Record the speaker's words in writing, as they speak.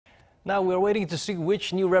Now we're waiting to see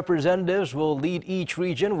which new representatives will lead each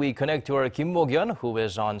region. We connect to our Kim Mok-yeon, who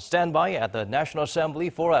is on standby at the National Assembly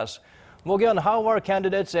for us. Mok-yeon, how are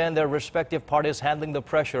candidates and their respective parties handling the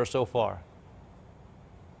pressure so far?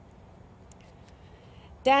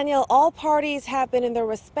 Daniel, all parties have been in their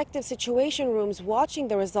respective situation rooms watching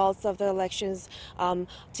the results of the elections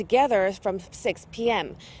together from 6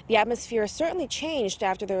 p.m. The atmosphere certainly changed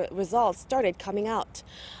after the results started coming out.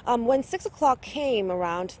 When 6 o'clock came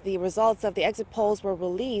around, the results of the exit polls were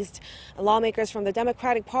released. Lawmakers from the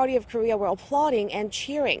Democratic Party of Korea were applauding and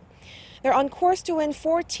cheering. They're on course to win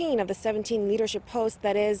 14 of the 17 leadership posts,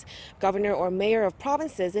 that is, governor or mayor of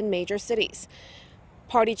provinces in major cities.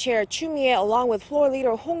 Party chair Choo Mi-ae along with floor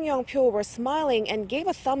leader Hong Young-pyo were smiling and gave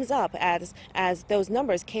a thumbs up as those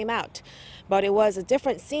numbers came out. But it was a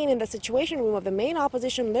different scene in the situation room of the main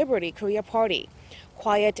opposition Liberty Korea Party.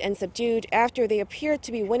 Quiet and subdued after they appeared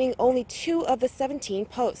to be winning only 2 of the 17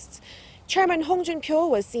 posts. Chairman Hong Young-pyo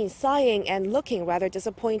was seen sighing and looking rather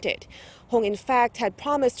disappointed. Hong, in fact, had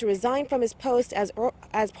promised to resign from his post as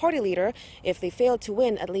party leader if they failed to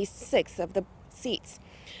win at least 6 of the seats.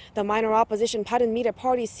 The minor opposition Bareunmirae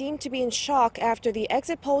Party seemed to be in shock after the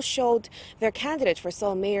exit polls showed their candidate for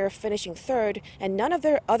Seoul mayor finishing 3rd and none of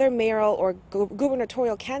their other mayoral or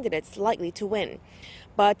gubernatorial candidates likely to win.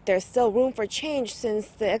 But there's still room for change since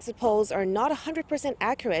the exit polls are not 100%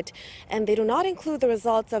 accurate and they do not include the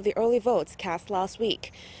results of the early votes cast last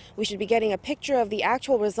week. We should be getting a picture of the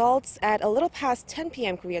actual results at a little past 10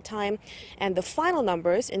 p.m. Korea time, and the final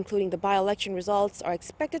numbers, including the by-election results, are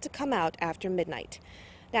expected to come out after midnight.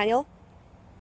 Daniel?